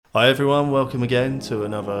Hi everyone, welcome again to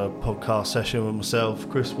another podcast session with myself,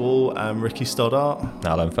 Chris Wall and Ricky Stoddart.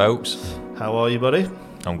 Hello folks. How are you, buddy?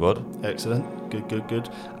 I'm good. Excellent, good.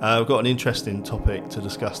 We've got an interesting topic to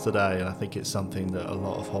discuss today, and I think it's something that a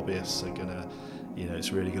lot of hobbyists are gonna,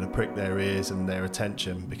 it's really gonna prick their ears and their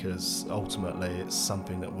attention, because ultimately it's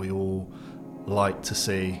something that we all like to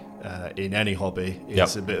see in any hobby.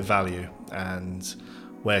 It's a bit of value, and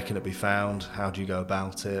where can it be found? How do you go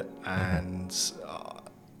about it? And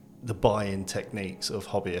the buy-in techniques of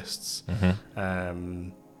hobbyists.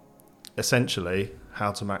 Essentially,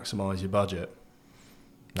 how to maximise your budget.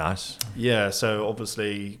 Nice. Yeah, so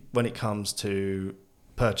obviously when it comes to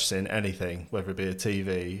purchasing anything, whether it be a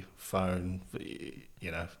TV, phone,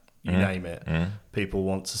 you name it, people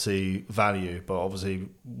want to see value. But obviously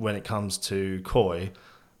when it comes to koi,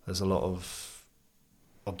 there's a lot of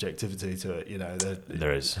objectivity to it.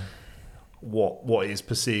 There is. What is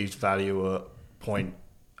perceived value at point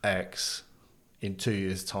X in 2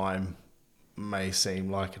 years' time may seem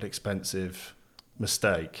like an expensive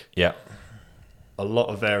mistake. Yeah. A lot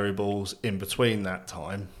of variables in between that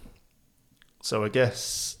time. So I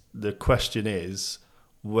guess the question is,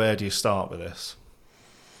 where do you start with this?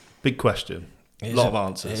 Big question. A lot of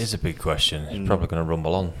answers. It is a big question. It's probably going to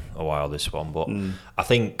rumble on a while, this one, but I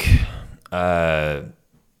think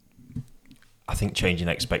changing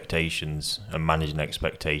expectations and managing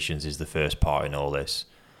expectations is the first part in all this.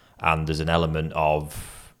 And there's an element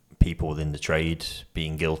of people within the trade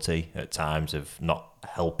being guilty at times of not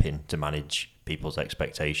helping to manage people's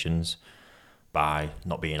expectations by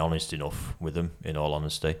not being honest enough with them, in all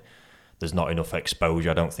honesty. There's not enough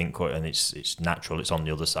exposure, I don't think, and it's natural, it's on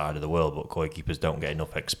the other side of the world, but koi keepers don't get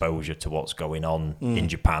enough exposure to what's going on in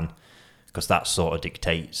Japan, because that sort of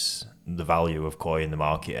dictates the value of koi in the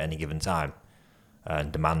market at any given time.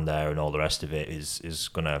 And demand there and all the rest of it is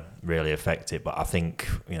going to really affect it. But I think,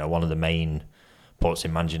 one of the main points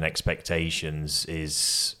in managing expectations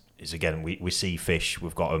is again, we see fish,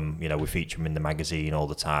 we've got them, we feature them in the magazine all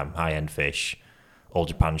the time, high-end fish, all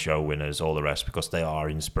Japan show winners, all the rest, because they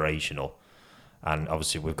are inspirational. And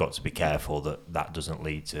obviously we've got to be careful that doesn't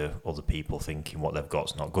lead to other people thinking what they've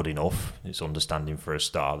got's not good enough. It's understanding for a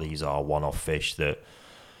start, these are one-off fish that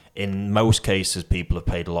in most cases people have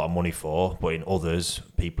paid a lot of money for, but in others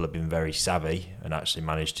people have been very savvy and actually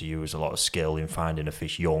managed to use a lot of skill in finding a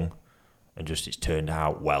fish young, and just it's turned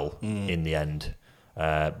out well in the end.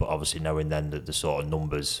 But obviously knowing then that the sort of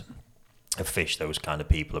numbers of fish those kind of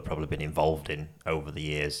people have probably been involved in over the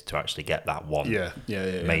years to actually get that one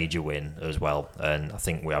major win as well. And I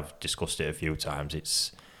think we have discussed it a few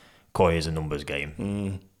times. Koi is a numbers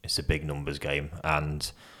game. It's a big numbers game,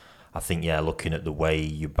 and I think, looking at the way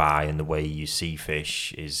you buy and the way you see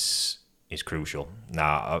fish is crucial.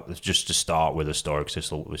 Now, just to start with a story, because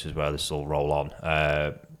this is where this will roll on.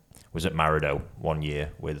 Was at Marido one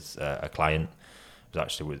year with a client. It was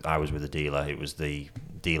actually I was with a dealer. It was the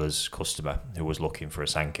dealer's customer who was looking for a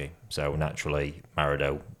Sankey. So naturally,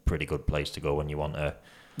 Marido, pretty good place to go when you want a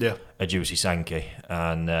juicy Sankey.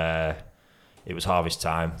 And it was harvest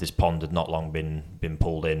time. This pond had not long been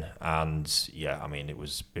pulled in, and it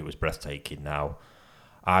was breathtaking. Now,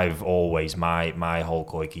 I've always my whole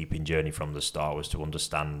koi keeping journey from the start was to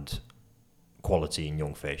understand quality in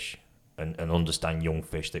young fish and understand young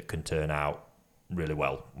fish that can turn out really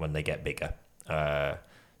well when they get bigger.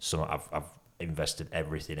 So I've invested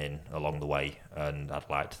everything in along the way, and I'd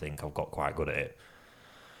like to think I've got quite good at it.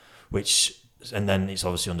 And then it's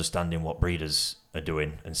obviously understanding what breeders are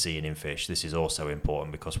doing and seeing in fish. This is also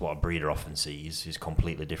important, because what a breeder often sees is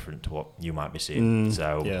completely different to what you might be seeing.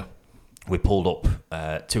 We pulled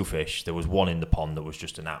up 2 fish. There was one in the pond that was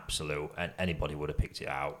just an absolute, and anybody would have picked it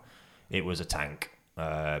out. It was a tank,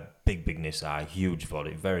 big bigness eye, huge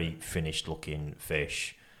body, very finished looking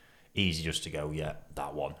fish. Easy just to go,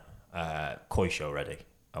 that one. Koi show ready,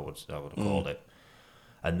 I would have called it.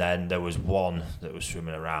 And then there was one that was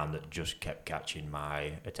swimming around that just kept catching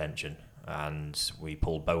my attention, and we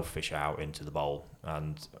pulled both fish out into the bowl.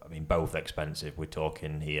 And I mean, both expensive. We're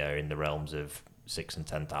talking here in the realms of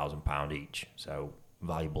 £6,000 and £10,000 each. So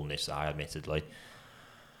valuableness, admittedly.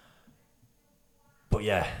 But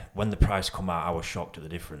when the price come out, I was shocked at the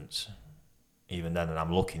difference. Even then, and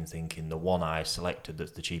I'm looking, thinking the one I selected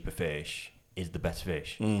that's the cheaper fish is the better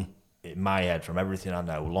fish. In my head, from everything I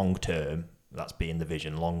know, long term, that's being the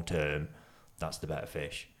vision, long term, that's the better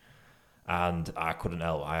fish. And I couldn't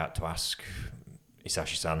help. I had to ask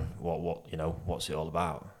Isashi-san, what's it all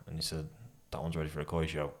about? And he said, that one's ready for a koi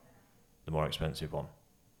show, the more expensive one.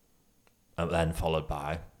 And then followed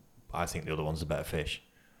by, I think the other one's the better fish.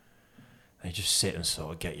 And you just sit and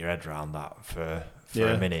sort of get your head around that for for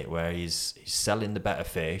a minute, where he's selling the better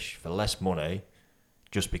fish for less money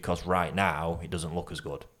just because right now it doesn't look as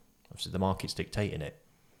good. Obviously, the market's dictating it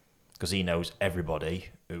because he knows everybody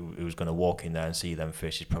who's going to walk in there and see them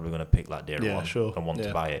fish is probably going to pick that deer one and want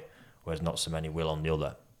to buy it, whereas not so many will on the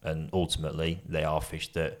other. And ultimately, they are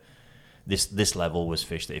fish that this level was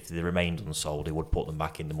fish that if they remained unsold, he would put them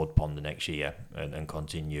back in the mud pond the next year and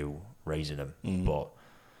continue raising them. But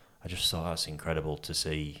I just thought that's incredible to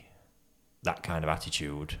see that kind of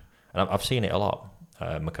attitude. And I've seen it a lot.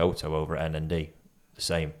 Makoto over at NND, the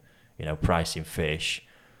same. Pricing fish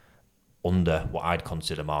under what I'd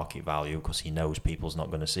consider market value because he knows people's not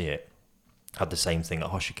going to see it. Had the same thing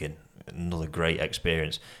at Hoshikin. Another great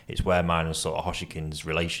experience. It's where mine and sort of Hoshikin's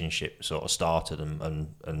relationship sort of started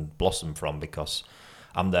and blossomed from, because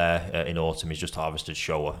I'm there in autumn. He's just harvested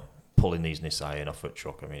Showa, pulling these Nisai in off a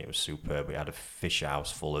truck. I mean, it was superb. We had a fish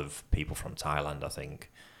house full of people from Thailand, I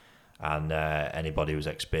think. And anybody who's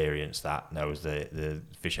experienced that knows the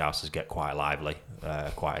fish houses get quite lively,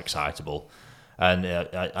 quite excitable. And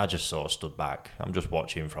I just sort of stood back. I'm just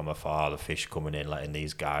watching from afar, the fish coming in, letting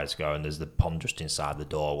these guys go. And there's the pond just inside the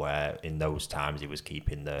door where in those times he was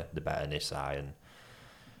keeping the better Nisai. And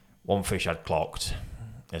one fish I'd clocked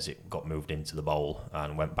as it got moved into the bowl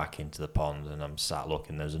and went back into the pond. And I'm sat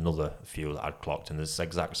looking. There's another few that I'd clocked. And there's the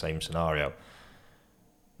exact same scenario.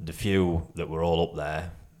 The few that were all up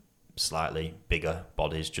there, slightly bigger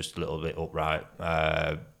bodies, just a little bit upright,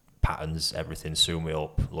 patterns, everything sumi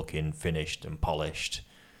up, looking finished and polished.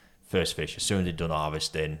 First fish, as soon as they'd done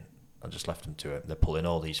harvesting, I just left them to it. They're pulling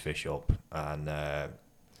all these fish up, and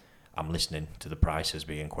I'm listening to the prices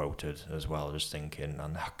being quoted as well, just thinking,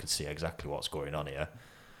 and I could see exactly what's going on here.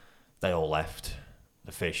 They all left.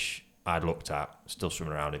 The fish I'd looked at, still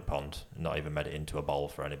swimming around in pond, not even made it into a bowl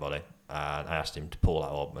for anybody. And I asked him to pull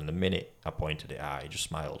that up, and the minute I pointed it out, he just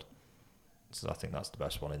smiled. So I think that's the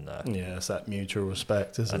best one in there. Yeah, it's that mutual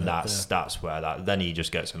respect, isn't it? And that's where then he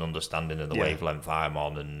just gets an understanding of the wavelength I'm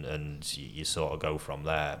on, and you sort of go from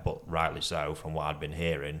there. But rightly so, from what I'd been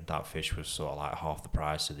hearing, that fish was sort of like half the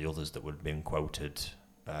price of the others that would have been quoted,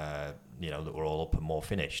 that were all up and more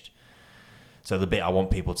finished. So the bit I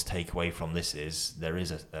want people to take away from this is there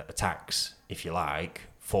is a tax, if you like,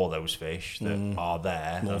 for those fish that are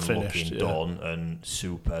there more and finished, looking done and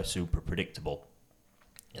super, super predictable.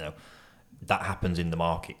 That happens in the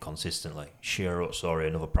market consistently. Shiro Utsuri,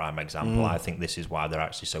 another prime example. I think this is why they're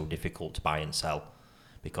actually so difficult to buy and sell,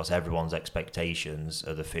 because everyone's expectations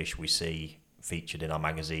are the fish we see featured in our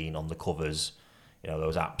magazine on the covers.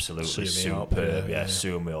 Those absolutely superb,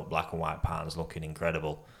 sumi up, black and white patterns looking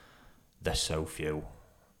incredible. They're so few.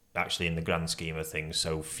 Actually, in the grand scheme of things,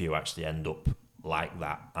 so few actually end up like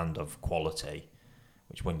that and of quality,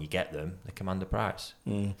 which when you get them, they command a price.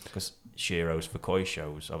 Because Shiro's for koi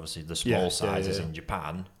shows, obviously the small sizes in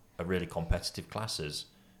Japan are really competitive classes.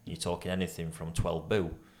 You're talking anything from 12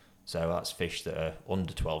 bu. So that's fish that are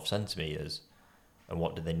under 12 centimetres. And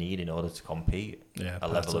what do they need in order to compete? A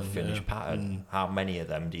level of finished pattern. How many of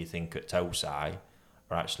them do you think at Tosai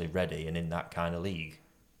are actually ready and in that kind of league?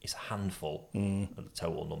 It's a handful of the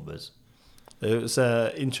total numbers. It was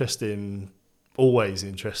always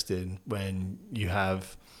interesting when you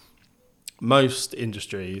have most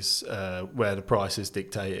industries where the price is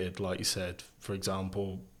dictated, like you said. For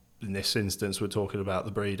example, in this instance, we're talking about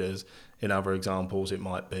the breeders. In other examples, it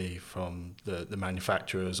might be from the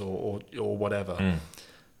manufacturers or whatever.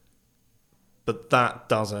 But that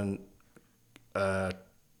doesn't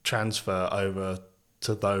transfer over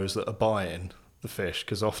to those that are buying the fish,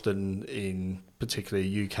 because often in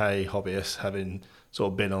particularly UK hobbyists, having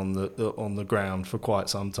sort of been on the ground for quite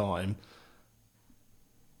some time,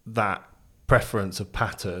 that preference of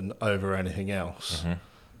pattern over anything else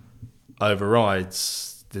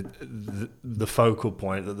overrides the focal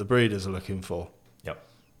point that the breeders are looking for.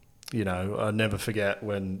 I never forget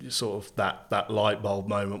when sort of that light bulb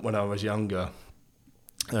moment when I was younger,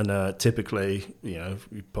 and typically, you've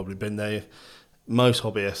probably been there. Most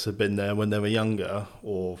hobbyists have been there when they were younger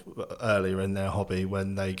or earlier in their hobby,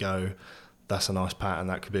 when they go, that's a nice pattern,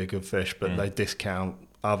 that could be a good fish, but they discount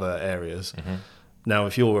other areas. Now,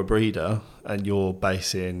 if you're a breeder and you're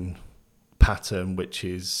basing pattern, which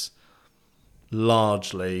is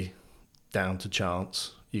largely down to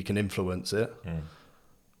chance, you can influence it,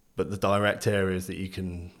 but the direct areas that you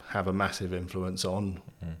can have a massive influence on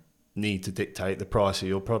need to dictate the price of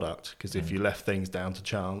your product, because if you left things down to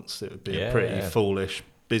chance, it would be a pretty foolish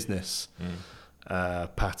business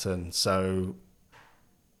pattern. So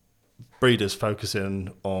breeders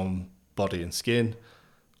focusing on body and skin,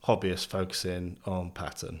 hobbyists focusing on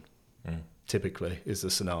pattern, typically is the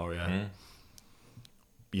scenario.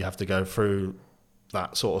 You have to go through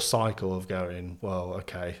that sort of cycle of going, well,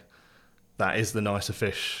 okay, that is the nicer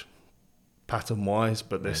fish pattern wise,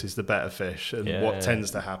 but this is the better fish. And what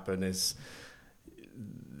tends to happen is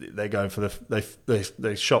they're going for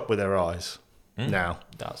they shop with their eyes now.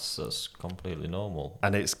 That's completely normal.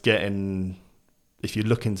 And it's getting, if you're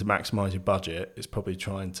looking to maximise your budget, it's probably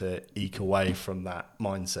trying to eke away from that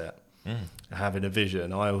mindset. Having a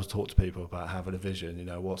vision. I always talk to people about having a vision. You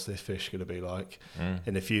know, what's this fish going to be like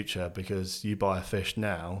in the future? Because you buy a fish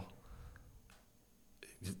now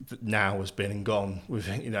has been and gone with,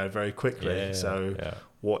 you know, very quickly.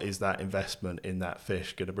 What is that investment in that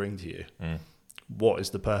fish going to bring to you? What is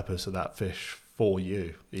the purpose of that fish for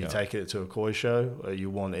you? Are you taking it to a koi show? Are you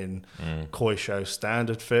wanting koi show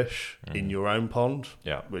standard fish in your own pond?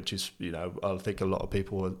 Which is, you know, I think a lot of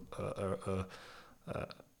people are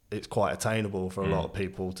it's quite attainable for a lot of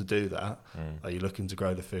people to do that. Are you looking to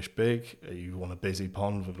grow the fish big? Are you want a busy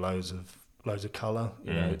pond with loads of colour?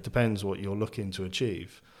 You know, it depends what you're looking to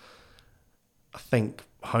achieve. I think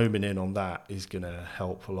homing in on that is going to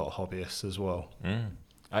help a lot of hobbyists as well.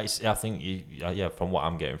 I think from what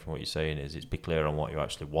I'm getting from what you're saying is it's be clear on what you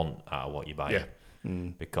actually want out of what you buy.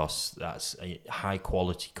 Because that's a high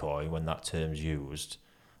quality koi. When that term's used,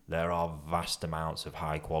 there are vast amounts of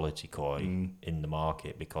high quality koi in the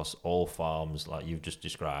market, because all farms like you've just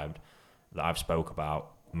described that I've spoke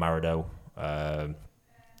about, Marido,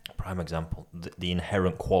 prime example, the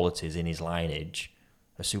inherent qualities in his lineage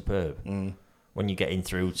are superb. When you get in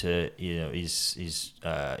through to, you know, his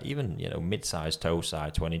even, you know, mid-sized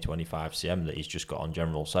Tosai 20-25 cm that he's just got on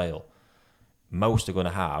general sale, most are going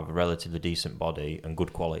to have a relatively decent body and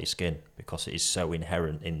good quality skin, because it is so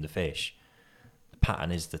inherent in the fish.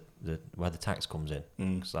 Pattern is the where the tax comes in,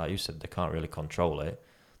 because like you said, they can't really control it.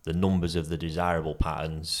 The numbers of the desirable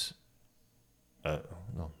patterns,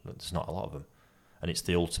 there's not a lot of them, and it's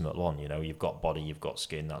the ultimate one. You know, you've got body, you've got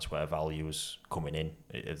skin. That's where value is coming in.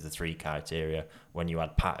 Of the three criteria, when you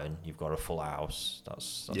add pattern, you've got a full house.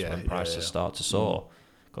 That's when prices start to soar,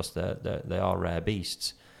 because they are rare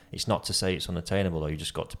beasts. It's not to say it's unattainable, though. You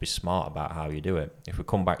just got to be smart about how you do it. If we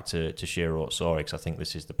come back to Shiro Otsori, I think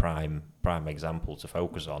this is the prime example to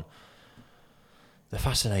focus on. They're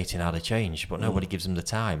fascinating how they change, but nobody gives them the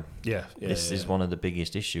time. This is one of the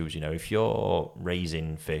biggest issues. You know, if you're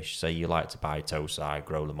raising fish, say you like to buy Tosai,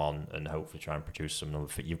 grow them on, and hopefully try and produce some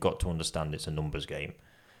number, you've got to understand it's a numbers game,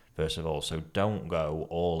 first of all. So don't go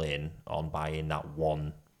all in on buying that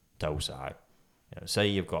one Tosai. You know, say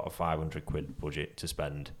you've got a 500 quid budget to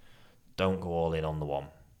spend. Don't go all in on the one.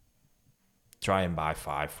 Try and buy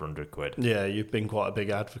 5 for 100 quid. Yeah, you've been quite a big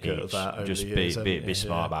advocate of that over just the years. Be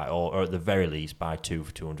smart about it, or at the very least, buy 2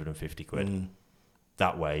 for 250 quid.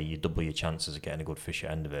 That way, you double your chances of getting a good fish at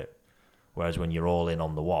the end of it. Whereas when you're all in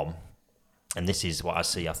on the one, and this is what I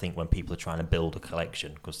see, I think, when people are trying to build a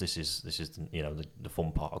collection, because this is you know, the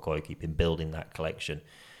fun part of koi keeping, building that collection.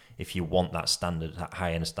 If you want that standard, that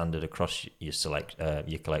high-end standard across your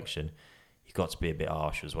collection, you've got to be a bit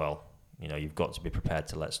harsh as well. You know, you've got to be prepared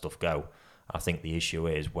to let stuff go. I think the issue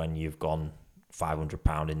is when you've gone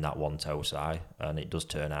 £500 in that one Tosai and it does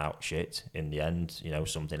turn out shit in the end, you know,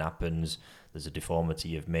 something happens, there's a deformity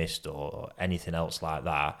you've missed or anything else like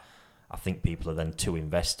that, I think people are then too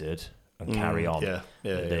invested and carry on.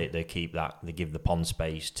 They keep that, they give the pond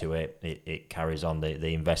space to it, it carries on,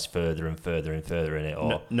 they invest further and further and further in it,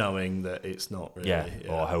 or knowing that it's not really,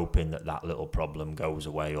 or hoping that little problem goes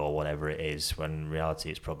away or whatever it is, when in reality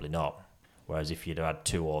it's probably not. Whereas if you'd had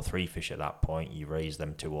 2 or 3 fish at that point, you raise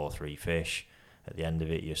them 2 or 3 fish. At the end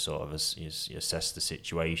of it, you sort of you assess the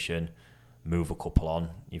situation, move a couple on.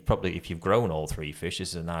 You've probably, if you've grown all 3 fish, this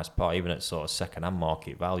is a nice part. Even at sort of second-hand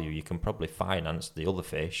market value, you can probably finance the other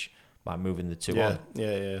fish by moving the 2 on.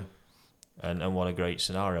 And what a great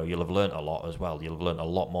scenario. You'll have learnt a lot as well. You'll have learnt a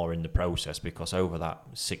lot more in the process, because over that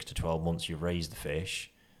 6 to 12 months you've raised the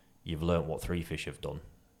fish, you've learnt what 3 fish have done.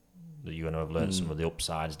 That you're going to have learned some of the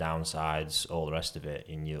upsides, downsides, all the rest of it,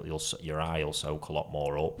 and your eye will soak a lot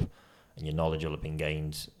more up, and your knowledge will have been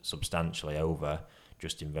gained substantially over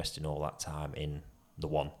just investing all that time in the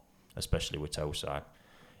one, especially with Tosai.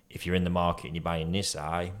 If you're in the market and you're buying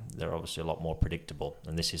Nisai, they're obviously a lot more predictable,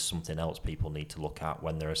 and this is something else people need to look at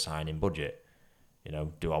when they're assigning budget. You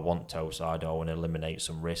know, do I want Tosai? Do I want to eliminate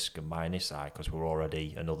some risk and buy Nisai because we're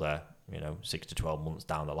already another, 6 to 12 months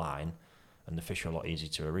down the line? And the fish are a lot easier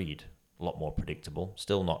to read, a lot more predictable.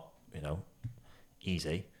 Still not,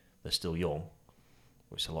 easy. They're still young,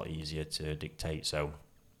 but it's a lot easier to dictate. So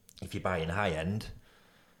if you're buying high end,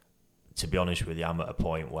 to be honest with you, I'm at a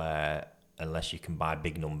point where unless you can buy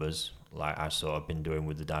big numbers, like I've sort of been doing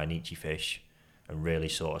with the Dainichi fish, and really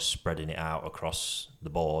sort of spreading it out across the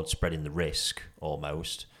board, spreading the risk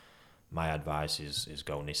almost, my advice is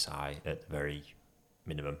go Nisai at the very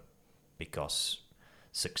minimum, because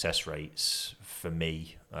success rates for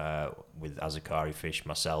me with Azakari fish,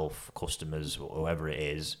 myself, customers, whoever it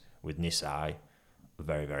is, with Nisai,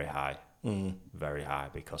 very, very high. Very high,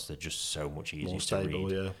 because they're just so much easier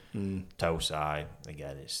to read. Tosai,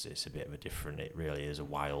 again, it's a bit of a different, it really is a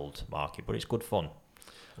wild market, but it's good fun.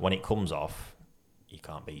 When it comes off, you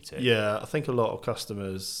can't beat it. Yeah, I think a lot of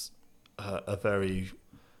customers are very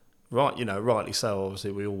right. Rightly so.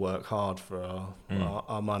 Obviously, we all work hard for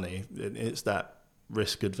our money. It's that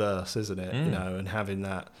risk adverse, isn't it? And having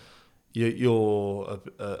that, you're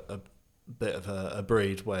a bit of a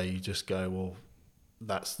breed where you just go, well,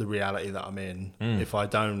 that's the reality that I'm in. If I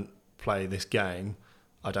don't play this game,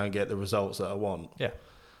 I don't get the results that I want. Yeah.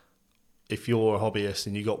 If you're a hobbyist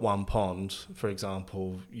and you got one pond, for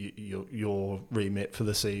example, your remit for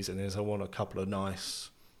the season is, I want a couple of nice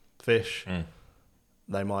fish.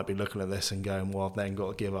 They might be looking at this and going, well, I've then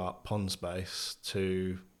got to give up pond space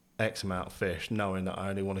to X amount of fish, knowing that I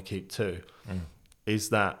only want to keep 2. Is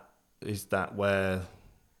that where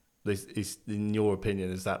this is, in your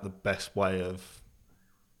opinion, is that the best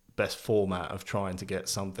format of trying to get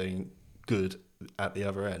something good at the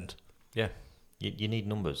other end? Yeah, you need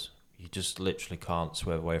numbers. You just literally can't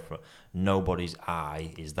swerve away from it. Nobody's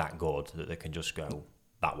eye is that good that they can just go,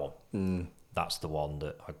 that one. That's the one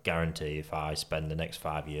that I guarantee if I spend the next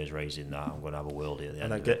 5 years raising that, I'm going to have a worldie at the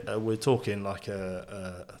end. And we're talking like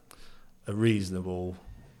a reasonable,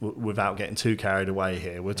 without getting too carried away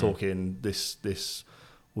here. We're talking this.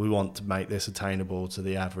 We want to make this attainable to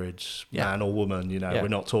the average man or woman. We're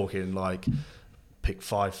not talking like pick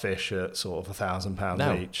 5 fish at sort of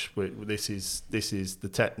 £1,000 each. This is the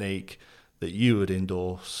technique that you would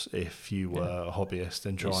endorse if you were a hobbyist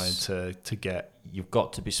and trying to get. You've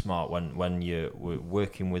got to be smart when you're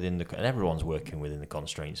working within and everyone's working within the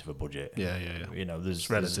constraints of a budget. Yeah. There's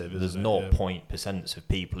relative. There's 0.% of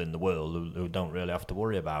people in the world who don't really have to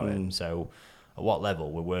worry about it. So, at what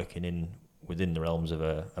level we're working within the realms of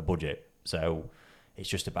a budget. So it's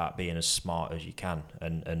just about being as smart as you can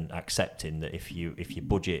and accepting that if your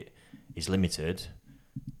budget is limited,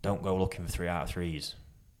 don't go looking for 3 out of 3s,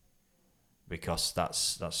 because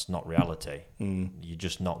that's not reality. You're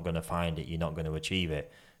just not going to find it. You're not going to achieve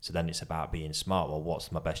it. So then it's about being smart. Well,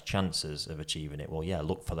 what's my best chances of achieving it? Well, yeah,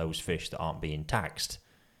 look for those fish that aren't being taxed,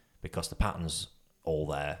 because the pattern's all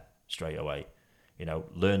there straight away.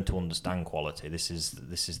 Learn to understand quality. This is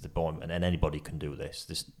the point, and anybody can do this.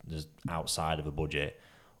 This outside of a budget.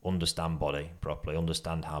 Understand body properly.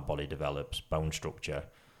 Understand how body develops, bone structure,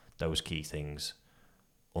 those key things.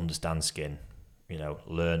 Understand skin.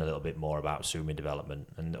 Learn a little bit more about sumi development,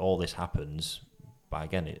 and all this happens by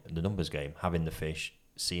the numbers game. Having the fish,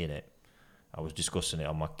 seeing it. I was discussing it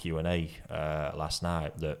on my Q&A last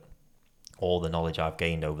night that. All the knowledge I've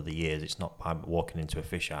gained over the years, it's not by walking into a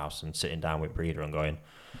fish house and sitting down with breeder and going,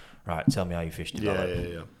 right, tell me how your fish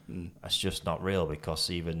develop. Yeah. That's just not real, because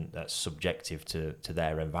even that's subjective to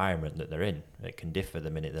their environment that they're in. It can differ the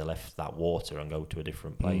minute they left that water and go to a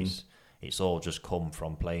different place. It's all just come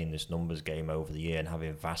from playing this numbers game over the year and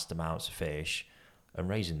having vast amounts of fish and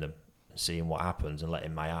raising them and seeing what happens and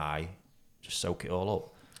letting my eye just soak it all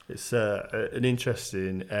up. It's an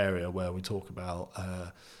interesting area where we talk about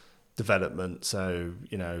development. So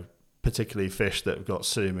particularly fish that have got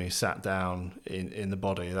sumi sat down in the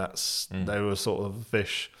body, they were sort of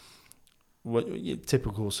fish.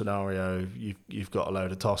 Typical scenario, you've got a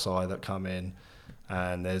load of tosai that come in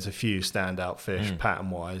and there's a few standout fish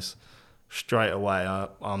pattern wise. Straight away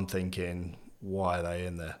I'm thinking, why are they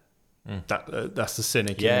in there? That's the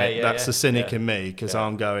cynic in me. That's the cynic in me, because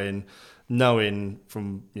I'm going, knowing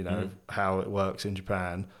from how it works in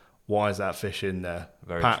Japan, why is that fish in there?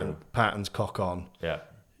 Pattern's cock on. Yeah.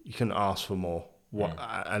 You can ask for more.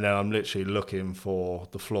 And then I'm literally looking for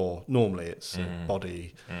the flaw. Normally it's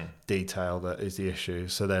body detail that is the issue.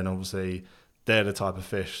 So then obviously they're the type of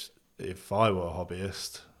fish, if I were a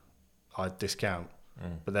hobbyist, I'd discount.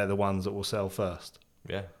 But they're the ones that will sell first.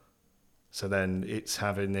 Yeah. So then it's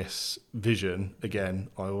having this vision. Again,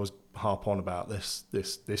 I always harp on about this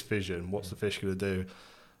vision. What's the fish going to do?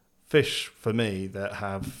 Fish, for me, that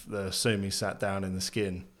have the sumi sat down in the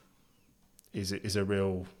skin is a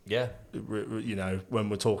real, when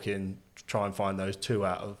we're talking, try and find those 2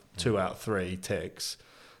 out of 3 ticks.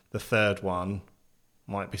 The third one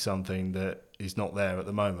might be something that is not there at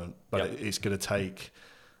the moment, but it's going to take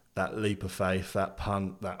that leap of faith, that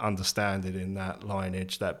punt, that understanding in that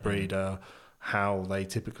lineage, that breeder, how they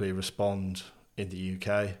typically respond in the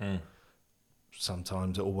UK.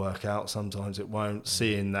 sometimes it'll work out, sometimes it won't.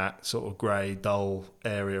 Seeing that sort of grey, dull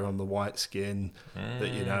area on the white skin,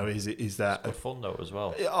 that is that it's good fun though as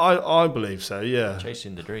well. I believe so, yeah.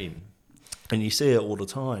 Chasing the dream. And you see it all the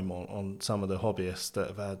time on some of the hobbyists that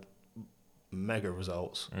have had mega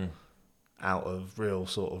results out of real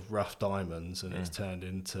sort of rough diamonds, and it's turned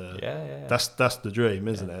into that's the dream,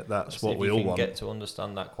 isn't it? That's what we all want. Get to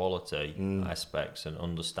understand that quality aspects and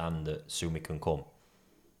understand that Sumi can come.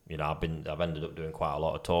 I've ended up doing quite a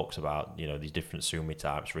lot of talks about these different Sumi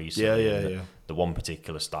types recently. The one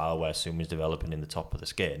particular style where Sumi's developing in the top of the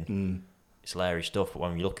skin. It's hilarious stuff. But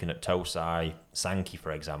when you're looking at Tosai Sankey,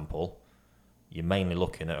 for example, you're mainly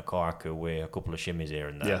looking at a Kohaku with a couple of shimmies here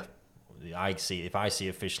and there. If I see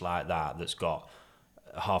a fish like that that's got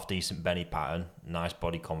a half decent Benny pattern, nice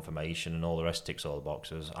body conformation, and all the rest ticks all the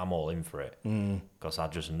boxes, I'm all in for it. Because I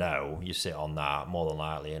just know you sit on that, more than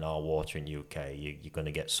likely in our water in UK, you're going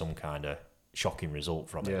to get some kind of shocking result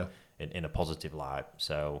from it in a positive light.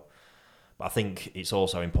 So, but I think it's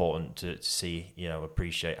also important to see,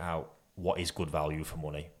 appreciate what is good value for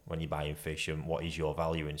money when you're buying fish, and what is your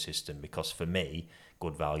valuing system. Because for me,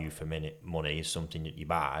 good value for money is something that you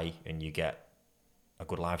buy and you get a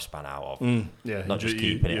good lifespan out of. Not just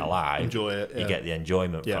keeping it alive. Enjoy it. You get the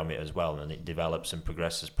enjoyment from it as well, and it develops and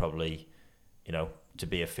progresses probably, to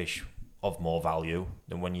be a fish of more value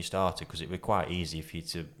than when you started. Because it'd be quite easy for you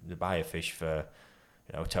to buy a fish for,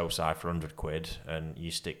 Tosai for £100 and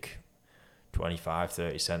you stick 25,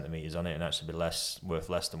 30 centimetres on it, and actually be worth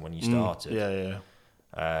less than when you started.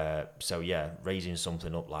 Raising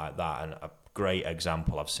something up like that, and a great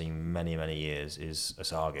example I've seen many, many years is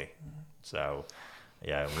Asagi. So,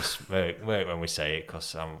 when we say it,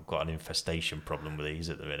 because I've got an infestation problem with these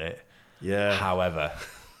at the minute. Yeah. However,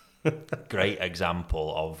 great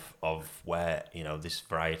example of where this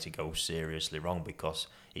variety goes seriously wrong, because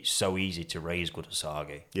it's so easy to raise good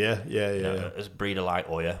Asagi. As a breeder like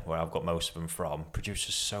Oya, where I've got most of them from,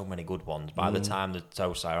 produces so many good ones. By the time the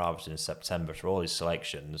Tosai are harvested in September for all his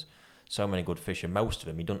selections, so many good fish, and most of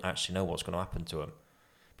them he doesn't actually know what's going to happen to them,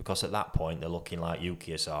 because at that point they're looking like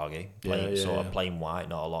Yuki Asagi, plain white,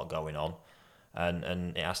 not a lot going on,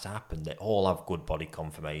 and it has to happen. They all have good body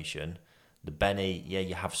conformation. The Benny,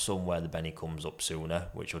 you have some where the Benny comes up sooner,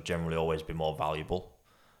 which will generally always be more valuable.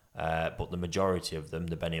 But the majority of them,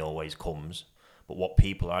 the Benny always comes. But what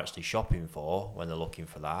people are actually shopping for when they're looking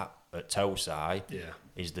for that at Tosai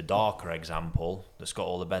is the darker example that's got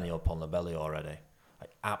all the Benny up on the belly already. I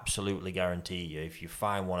absolutely guarantee you, if you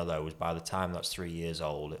find one of those, by the time that's 3 years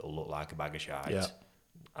old, it'll look like a bag of shite. Yeah.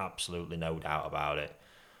 Absolutely no doubt about it.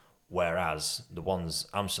 Whereas the ones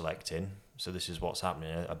I'm selecting, so this is what's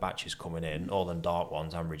happening, a batch is coming in, all them dark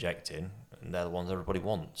ones I'm rejecting, and they're the ones everybody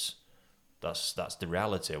wants. That's the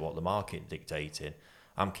reality of what the market dictating.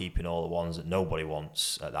 I'm keeping all the ones that nobody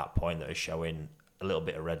wants at that point, that are showing a little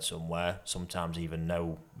bit of red somewhere, sometimes even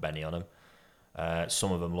no Benny on them.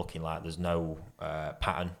 Some of them looking like there's no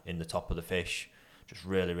pattern in the top of the fish, just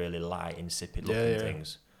really, really light, insipid looking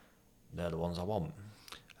things. They're the ones I want.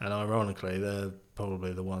 And ironically, they're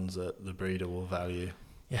probably the ones that the breeder will value.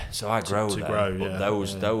 Yeah, so I grow to them, grow, but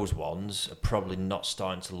those ones are probably not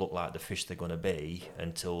starting to look like the fish they're going to be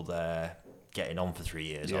until they're getting on for 3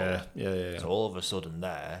 years old. So all of a sudden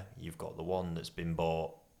there, you've got the one that's been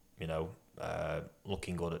bought,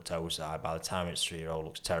 looking good at Tosai. By the time it's 3 year old,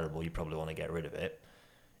 looks terrible. You probably want to get rid of it.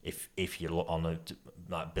 If you're on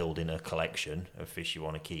building a collection of fish you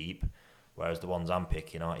want to keep, whereas the ones I'm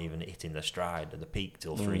picking aren't even hitting their stride and the peak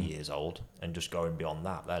till 3 years old, and just going beyond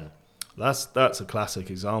that then. That's a classic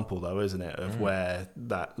example, though, isn't it, of where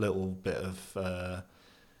that little bit of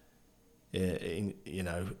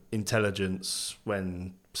intelligence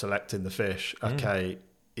when selecting the fish. Okay,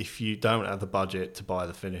 if you don't have the budget to buy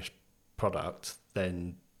the finished product,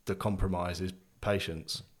 then the compromise is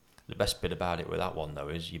patience. The best bit about it with that one, though,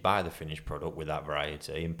 is you buy the finished product with that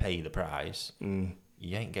variety and pay the price.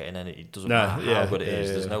 You ain't getting any. It doesn't matter how good it is.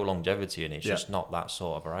 There's no longevity in it. It's just not that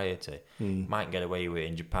sort of variety. You might get away with it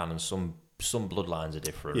in Japan, and some bloodlines are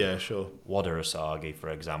different. Yeah, sure. Wada Asagi, for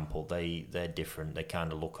example, they're different. They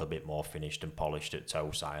kind of look a bit more finished and polished at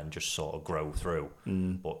Tosai and just sort of grow through.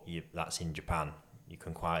 But that's in Japan. You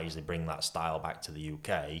can quite easily bring that style back to the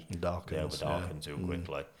UK. They over-darken too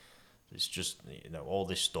quickly. It's just, all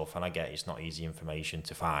this stuff, and I get it's not easy information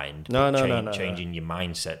to find. No. Changing your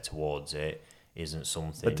mindset towards it isn't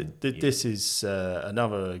something. But this is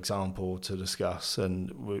another example to discuss,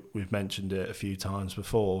 and we've mentioned it a few times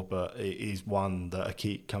before, but it is one that I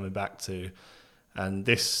keep coming back to, and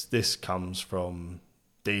this comes from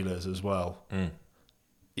dealers as well.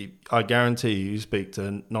 I guarantee you speak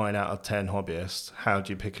to 9 out of 10 hobbyists. How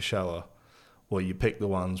do you pick a shower? well, you pick the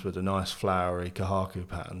ones with the nice flowery kahaku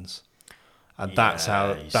patterns, and Yeah,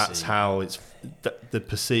 that's how it's the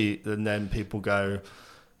perceived, and then people go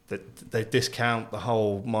that they discount the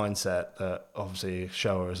whole mindset that obviously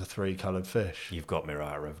Showa is a 3-coloured fish. You've got me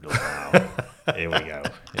right revved up now. Here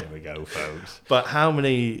we go, folks. But how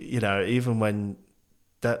many, even when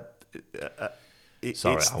that.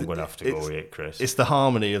 Sorry, I'm going to have to go with it, Chris. It's the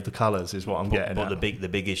harmony of the colours is what I'm getting at. But the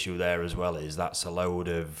big issue there as well is that's a load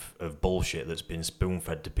of bullshit that's been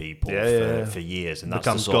spoon-fed to people for years, and that's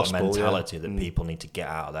the sort of mentality that people need to get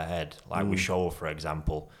out of their head. Like with Showa, for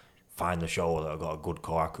example, find the Showa that have got a good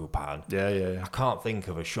kahaku pattern. Yeah. I can't think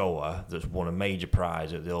of a Showa that's won a major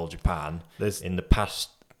prize at the All Japan in the past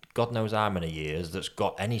God knows how many years that's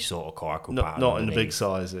got any sort of kahaku pattern. Not in the big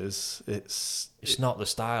sizes. It's not the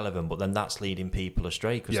style of them, but then that's leading people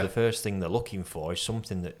astray because the first thing they're looking for is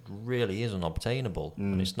something that really is unobtainable,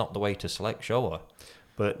 and it's not the way to select Showa.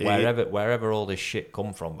 But wherever all this shit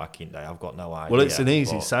come from back in the day, I've got no idea. Well, it's an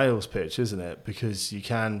easy sales pitch, isn't it? Because you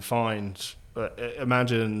can find.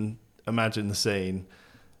 Imagine the scene.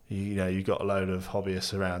 You've got a load of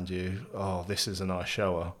hobbyists around you. Oh, this is a nice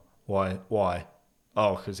Showa. Why?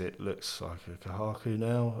 Oh, because it looks like a kahaku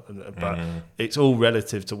now, but it's all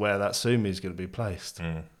relative to where that sumi is going to be placed.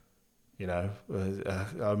 I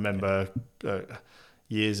remember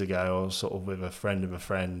years ago I was sort of with a friend of a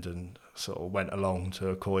friend and sort of went along to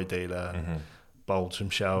a koi dealer and bowled some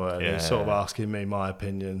Showa, and he was sort of asking me my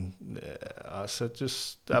opinion. I said,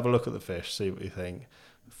 just have a look at the fish, see what you think.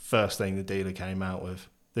 First thing the dealer came out with,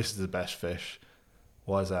 this is the best fish.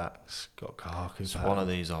 Why is that? It's got kahaku. It's one of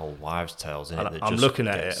these old wives' tales, isn't it? I'm looking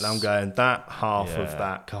at it and I'm going, that half of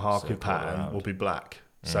that kahaku pattern will be black.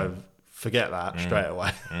 So forget that straight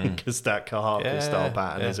away, because that kahaku style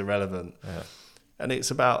pattern is irrelevant. Yeah. And it's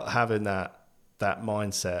about having that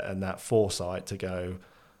mindset and that foresight to go,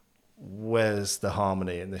 where's the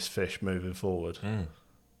harmony in this fish moving forward?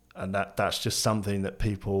 And that's just something that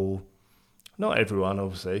people... Not everyone,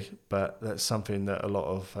 obviously, but that's something that a lot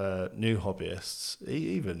of new hobbyists,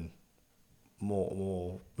 even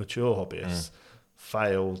more mature hobbyists,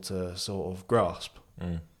 fail to sort of grasp.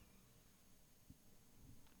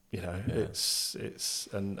 It's,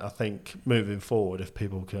 and I think moving forward, if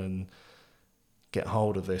people can get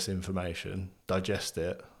hold of this information, digest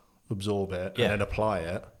it, absorb it, and then apply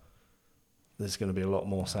it, there's going to be a lot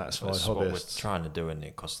more satisfied hobbyists. What we're trying to do, isn't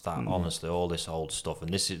it? Because honestly, all this old stuff,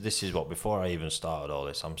 and this is what, before I even started all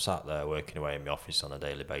this, I'm sat there working away in my office on a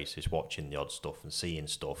daily basis, watching the odd stuff and seeing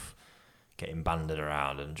stuff getting banded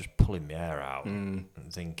around and just pulling my hair out and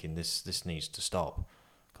thinking this needs to stop,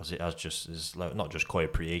 because it has there's not just koi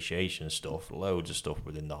appreciation stuff, loads of stuff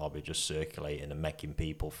within the hobby just circulating and making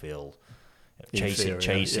people feel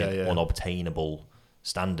chasing unobtainable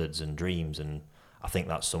standards and dreams. And I think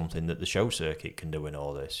that's something that the show circuit can do in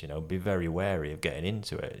all this. Be very wary of getting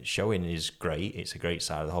into it. Showing is great; it's a great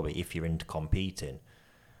side of the hobby if you're into competing,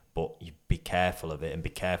 but you be careful of it and be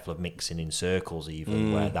careful of mixing in circles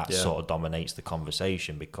even where that sort of dominates the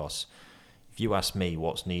conversation. Because if you ask me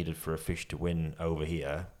what's needed for a fish to win over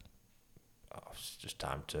here, it's just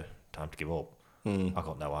time to give up. I've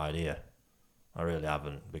got no idea. I really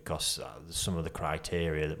haven't, because some of the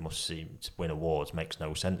criteria that must seem to win awards makes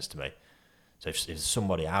no sense to me. So if there's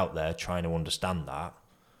somebody out there trying to understand that,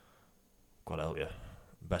 God help you.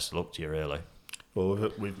 Best of luck to you, really.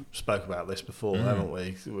 Well, we've spoke about this before, haven't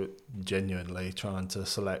we? We're genuinely trying to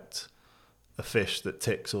select a fish that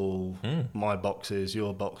ticks all my boxes,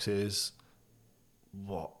 your boxes.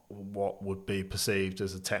 What would be perceived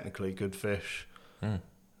as a technically good fish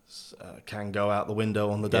can go out the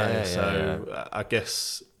window on the day. I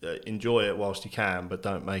guess enjoy it whilst you can, but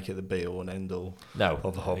don't make it the be all and end all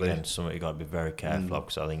of the hobby. Again, something you've got to be very careful of,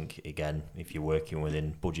 because I think, again, if you're working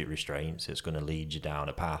within budget restraints, it's going to lead you down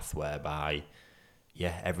a path whereby,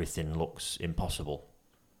 everything looks impossible.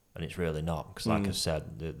 And it's really not, because like I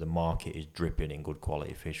said, the market is dripping in good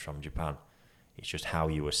quality fish from Japan. It's just how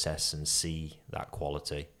you assess and see that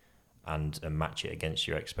quality and match it against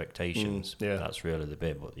your expectations. That's really the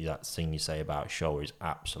bit. But that thing you say about Showa is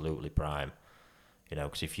absolutely prime.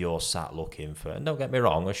 Because if you're sat looking for, and don't get me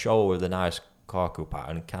wrong, a Showa with a nice kahaku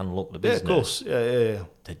pattern can look the business. Yeah, of course. Yeah.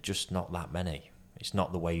 They're just not that many. It's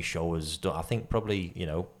not the way Showa's done. I think probably,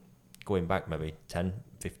 going back maybe 10,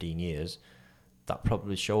 15 years, that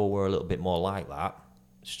probably Showa were a little bit more like that.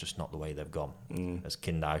 It's just not the way they've gone. As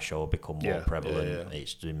Kindai Showa become more prevalent,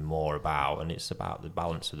 it's doing more about, and it's about the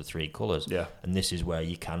balance of the three colours. And this is where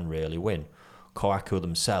you can really win. Kahaku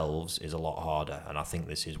themselves is a lot harder, and I think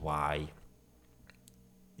this is why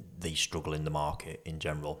they struggle in the market in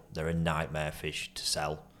general. They're a nightmare fish to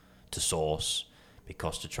sell, to source,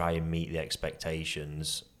 because to try and meet the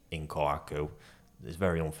expectations in Kohaku is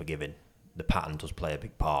very unforgiving. The pattern does play a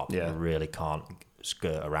big part. Yeah. You really can't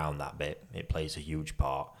skirt around that bit. It plays a huge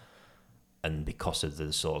part. And because of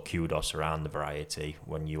the sort of kudos around the variety,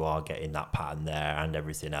 when you are getting that pattern there and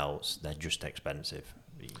everything else, they're just expensive.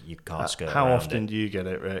 You can't skirt around it. How often do you get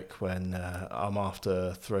it, Rick, when I'm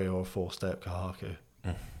after 3 or 4 step Kohaku?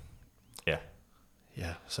 Yeah.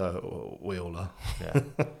 Yeah, so we all are. Yeah.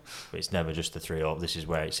 But it's never just a 3 or... This is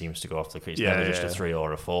where it seems to go off the... It's Yeah, never just yeah. a 3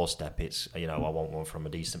 or a 4 step. It's, you know, I want one from a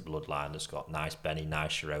decent bloodline that's got nice Benny,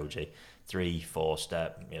 nice Shiroji, 3, 4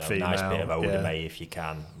 step, you know, Female, nice bit of Odame yeah. if you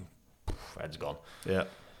can. Head's gone. Yeah.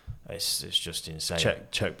 It's just insane.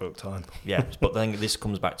 Checkbook time. Yeah, but then this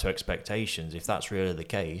comes back to expectations. If that's really the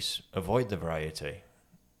case, avoid the variety,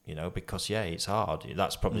 you know, because, yeah, it's hard.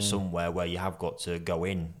 That's probably somewhere where you have got to go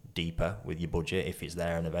in deeper with your budget if it's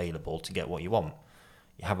there and available to get what you want.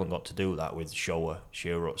 You haven't got to do that with Showa,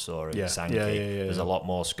 Shirotsuri, Yeah. Sankey. Yeah. There's a lot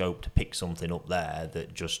more scope to pick something up there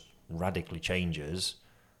that just radically changes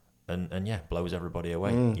and yeah, blows everybody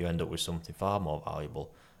away. You end up with something far more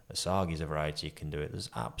valuable. Asagi's a variety you can do it. There's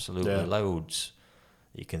absolutely loads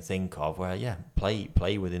you can think of where, yeah,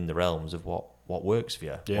 play within the realms of what works for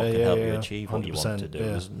you, what can help you achieve what you want to do. Yeah.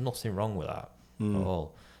 There's nothing wrong with that at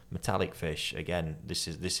all. Metallic fish, again, this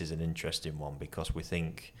is an interesting one because I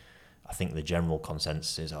think the general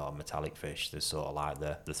consensus is, metallic fish, there's sort of like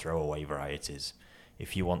the throwaway varieties.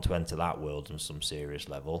 If you want to enter that world on some serious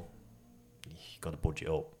level, you've got to budget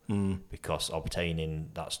up because obtaining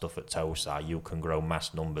that stuff at Tosai, you can grow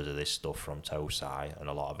mass numbers of this stuff from Tosai and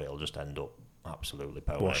a lot of it will just end up absolutely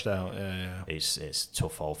pony. Washed out, yeah. It's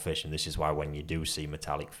tough old fish, and this is why when you do see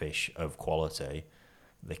metallic fish of quality,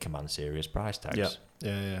 they command serious price tags.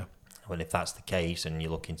 Yeah. Well, if that's the case and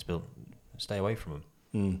you're looking to build, stay away from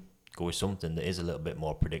them. Go with something that is a little bit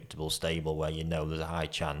more predictable, stable, where you know there's a high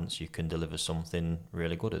chance you can deliver something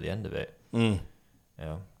really good at the end of it. You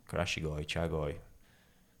know, Karashigoi, Chagoi,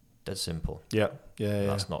 dead simple. Yeah.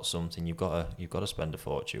 That's not something you've got to spend a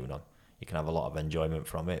fortune on. You can have a lot of enjoyment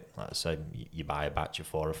from it. Like I said, you buy a batch of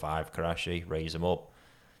 4 or 5 Karashi, raise them up.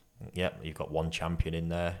 Yep, you've got one champion in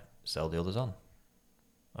there, sell the others on.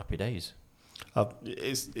 Happy days.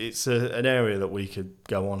 It's an area that we could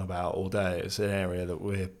go on about all day. It's an area that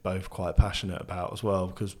we're both quite passionate about as well,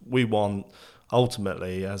 because we want,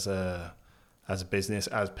 ultimately, as a business,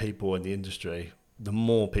 as people in the industry, the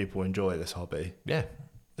more people enjoy this hobby,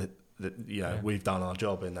 we've done our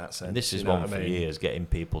job in that sense. And this is one for years, getting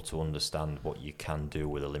people to understand what you can do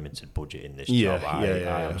with a limited budget in this job. I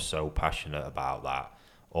am so passionate about that.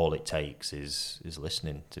 All it takes is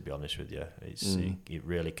listening, to be honest with you. It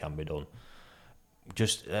really can be done.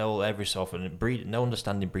 Just every so often, no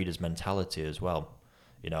understanding breeders' mentality as well.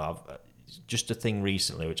 You know, just a thing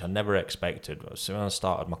recently which I never expected. So when I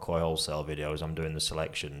started my koi wholesale videos, I'm doing the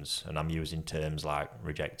selections and I'm using terms like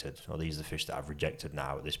rejected, or these are the fish that I've rejected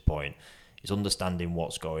now at this point. Is understanding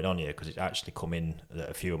what's going on here, because it's actually come in that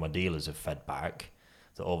a few of my dealers have fed back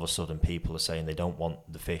that all of a sudden people are saying they don't want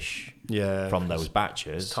the fish from those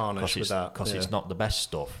batches because it's not the best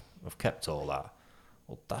stuff. I've kept all that.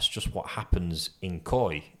 Well, that's just what happens in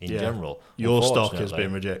koi in general. Your stock has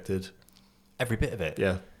been rejected. Every bit of it.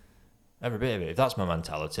 Yeah. Every bit of it. If that's my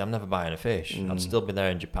mentality, I'm never buying a fish. I'd still be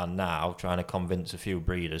there in Japan now trying to convince a few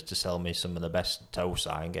breeders to sell me some of the best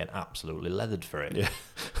Tosai and getting absolutely leathered for it.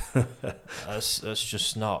 Yeah. That's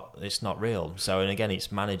just not, it's not real. So, and again,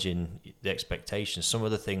 it's managing the expectations. Some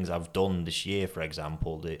of the things I've done this year, for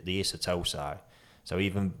example, the Issa Tosai. So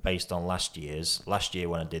even based on last year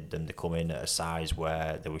when I did them, they come in at a size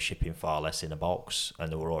where they were shipping far less in a box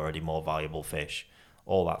and they were already more valuable fish.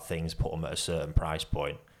 All that things put them at a certain price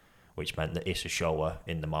point, which meant that Issa Showa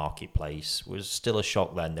in the marketplace was still a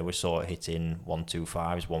shock then. They were sort of hitting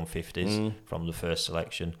 125s, 150s from the first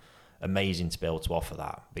selection. Amazing to be able to offer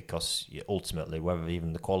that, because ultimately, whether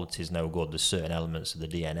even the quality is no good, there's certain elements of the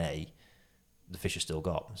DNA the fish have still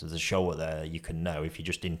got. So there's a Showa there you can know if you're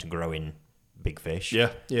just into growing big fish.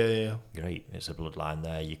 Yeah. Great, it's a bloodline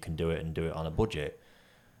there. You can do it and do it on a budget.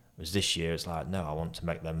 Whereas this year, it's like, no, I want to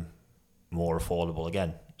make them more affordable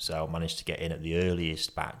again. So I managed to get in at the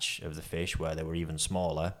earliest batch of the fish where they were even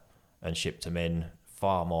smaller and shipped them in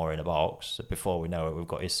far more in a box. So before we know it, we've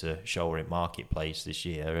got Issa Showa in marketplace this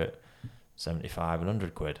year at 75 and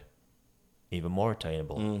 100 quid. Even more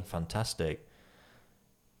attainable. Fantastic.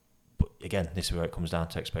 But again, this is where it comes down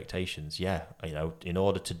to expectations. Yeah, you know, in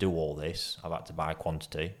order to do all this, I've had to buy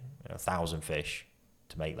quantity, 1,000 fish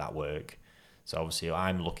to make that work. So obviously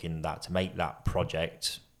I'm looking at that to make that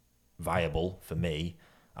project viable for me.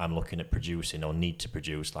 I'm looking at producing or need to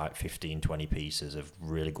produce like 15, 20 pieces of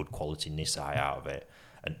really good quality Nisai out of it.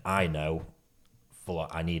 And I know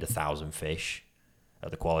I need 1,000 fish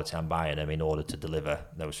at the quality I'm buying them in order to deliver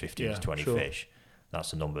those 15 to 20 fish.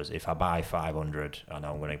 That's the numbers. If I buy 500, I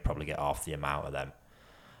know I'm going to probably get half the amount of them.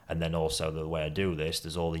 And then also the way I do this,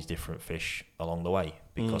 there's all these different fish along the way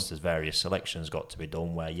because there's various selections got to be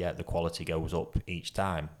done where, the quality goes up each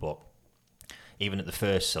time. But even at the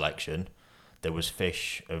first selection, there was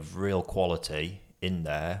fish of real quality in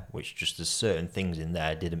there, which just there's certain things in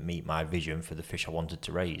there didn't meet my vision for the fish I wanted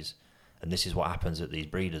to raise. And this is what happens at these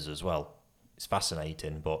breeders as well. It's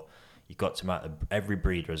fascinating, but you've got to every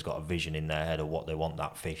breeder has got a vision in their head of what they want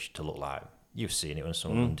that fish to look like. You've seen it when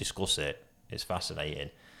someone discuss it. It's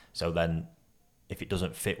fascinating. So then if it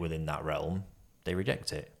doesn't fit within that realm, they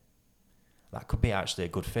reject it. That could be actually a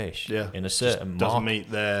good fish. In a certain market. Doesn't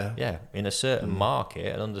meet their... in a certain market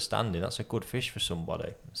and understanding, that's a good fish for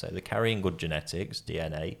somebody. So they're carrying good genetics,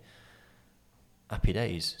 DNA, happy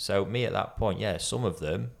days. So me at that point, some of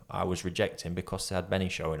them I was rejecting because they had Benny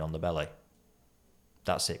showing on the belly.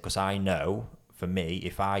 That's it. Because I know, for me,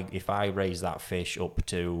 if I raise that fish up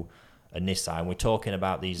to a Nisai, and we're talking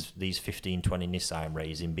about these 15, 20 Nisai I'm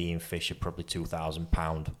raising being fish of probably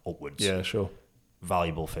 £2,000 upwards. Yeah, sure.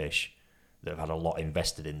 Valuable fish that have had a lot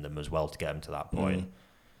invested in them as well to get them to that point.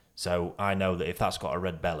 So I know that if that's got a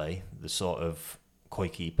red belly, the sort of koi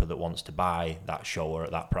keeper that wants to buy that shower at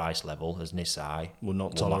that price level as Nisai will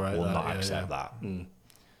not tolerate will that. not accept that.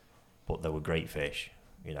 But they were great fish.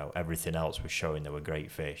 Everything else was showing they were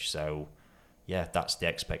great fish. So that's the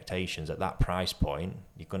expectations. At that price point,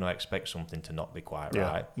 you're going to expect something to not be quite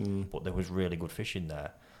right. But there was really good fish in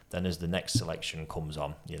there. Then as the next selection comes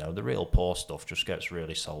on, the real poor stuff just gets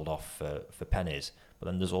really sold off for pennies. But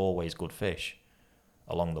then there's always good fish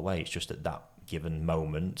along the way. It's just at that given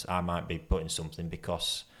moment, I might be putting something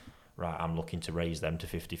because, I'm looking to raise them to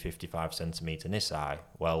 50, 55 centimetre Nisai.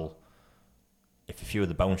 Well, if a few of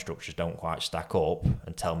the bone structures don't quite stack up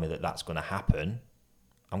and tell me that that's going to happen,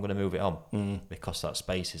 I'm going to move it on because that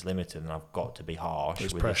space is limited and I've got to be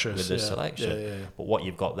harsh with the selection. But what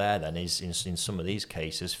you've got there then is, in some of these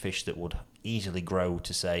cases, fish that would easily grow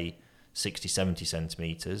to, say, 60, 70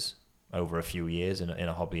 centimetres over a few years in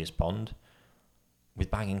a hobbyist pond with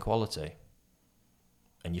banging quality.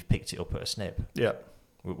 And you've picked it up at a snip. Yeah.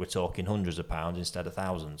 We're talking hundreds of pounds instead of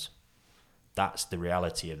thousands. That's the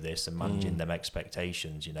reality of this and managing them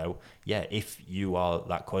expectations, if you are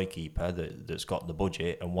that koi keeper that's got the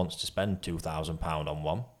budget and wants to spend £2,000 on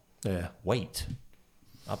one, wait.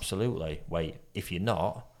 Absolutely, wait. If you're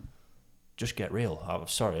not, just get real. I'm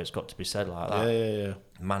sorry, it's got to be said like that.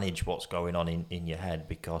 Manage what's going on in your head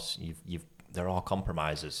because there are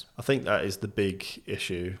compromises. I think that is the big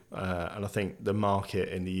issue, and I think the market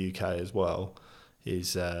in the UK as well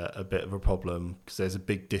is a bit of a problem because there's a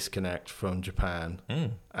big disconnect from Japan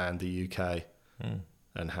and the UK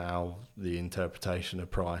and how the interpretation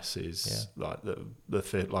of price is like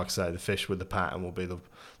like I say, the fish with the pattern will be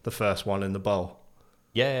the first one in the bowl.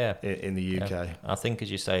 In the UK. I think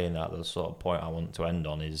as you're saying that, the sort of point I want to end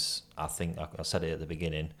on is, I think I said it at the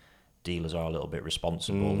beginning, dealers are a little bit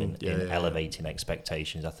responsible in elevating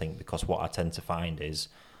expectations, I think, because what I tend to find is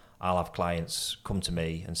I'll have clients come to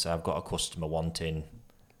me and say, I've got a customer wanting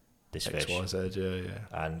this fish. XYZ,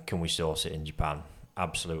 and can we source it in Japan?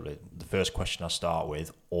 Absolutely. The first question I start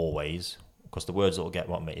with, always, because the words that will get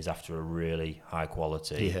me is after a really high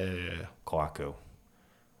quality kohaku.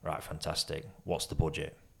 Right, fantastic. What's the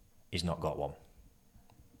budget? He's not got one.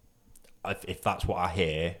 If that's what I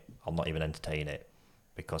hear, I'll not even entertain it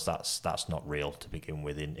because that's not real to begin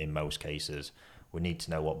with in most cases. We need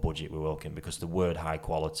to know what budget we're working because the word high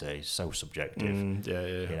quality is so subjective. And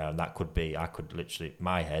that could be, I could literally,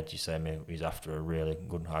 my head, you say me, he's after a really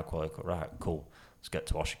good high quality cut. Right, cool. Let's get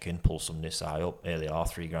to Oshikin, pull some Nisai up. Here they are,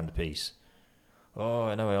 £3,000 a piece. Oh,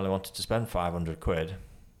 I know I only wanted to spend 500 quid.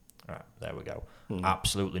 Right, there we go.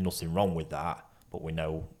 Absolutely nothing wrong with that, but we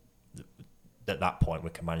know at that point we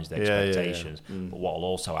can manage the expectations. But what will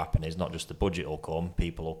also happen is not just the budget will come,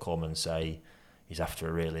 people will come and say he's after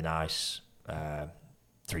a really nice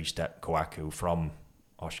 3-step kohaku from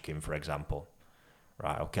Oshikin, for example.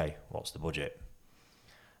 Right, okay, what's the budget?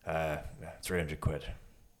 300 quid.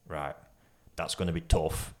 Right, that's going to be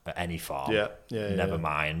tough at any farm. Never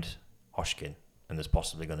mind Oshikin. And there's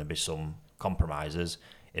possibly going to be some compromises.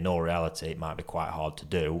 In all reality, it might be quite hard to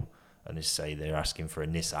do. And they say they're asking for a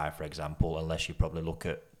Nisai, for example, unless you probably look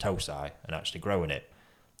at Tosai and actually growing it.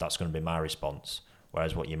 That's going to be my response.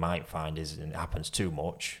 Whereas what you might find is, if it happens too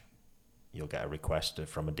much, you'll get a request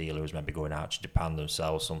from a dealer who's maybe going out to Japan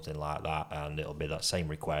themselves, something like that, and it'll be that same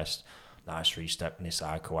request. nice 3-step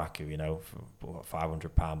Nisai Kawaku, you know, for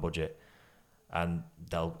 £500 budget. And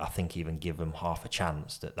they'll, I think, even give them half a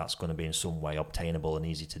chance that that's going to be in some way obtainable and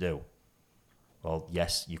easy to do. Well,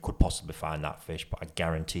 yes, you could possibly find that fish, but I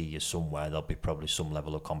guarantee you somewhere there'll be probably some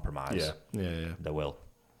level of compromise. Yeah. There will.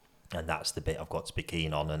 And that's the bit I've got to be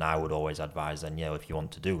keen on. And I would always advise then, if you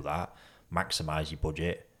want to do that, maximise your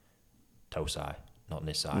budget, Tosai, not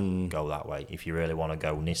Nisai. Go that way. If you really want to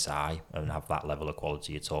go Nisai and have that level of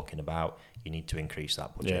quality you're talking about, you need to increase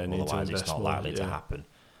that budget. Otherwise, it's not likely to happen.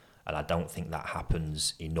 And I don't think that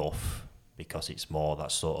happens enough, because it's more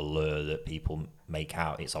that sort of lure that people make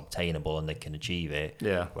out it's obtainable and they can achieve it.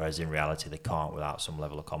 Yeah. Whereas in reality, they can't without some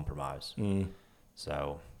level of compromise.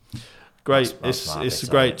 So, great. That's it's a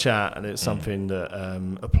great chat, and it's something that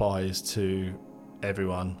applies to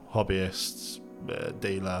everyone, hobbyists,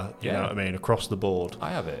 dealer. You know what I mean, across the board.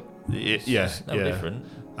 I have it. It's no different.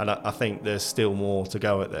 And I think there's still more to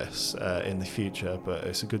go at this in the future, but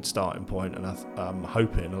it's a good starting point, and I'm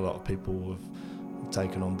hoping a lot of people have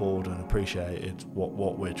taken on board and appreciated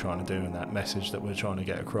what we're trying to do and that message that we're trying to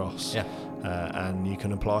get across. And you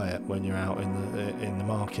can apply it when you're out in the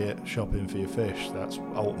market shopping for your fish. That's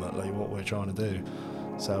ultimately what we're trying to do.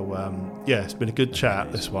 So it's been a good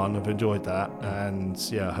chat, this one. I've enjoyed that, and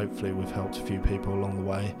hopefully we've helped a few people along the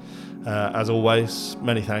way. As always,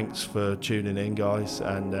 many thanks for tuning in, guys,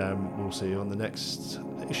 and we'll see you on the next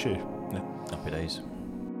issue. Happy days.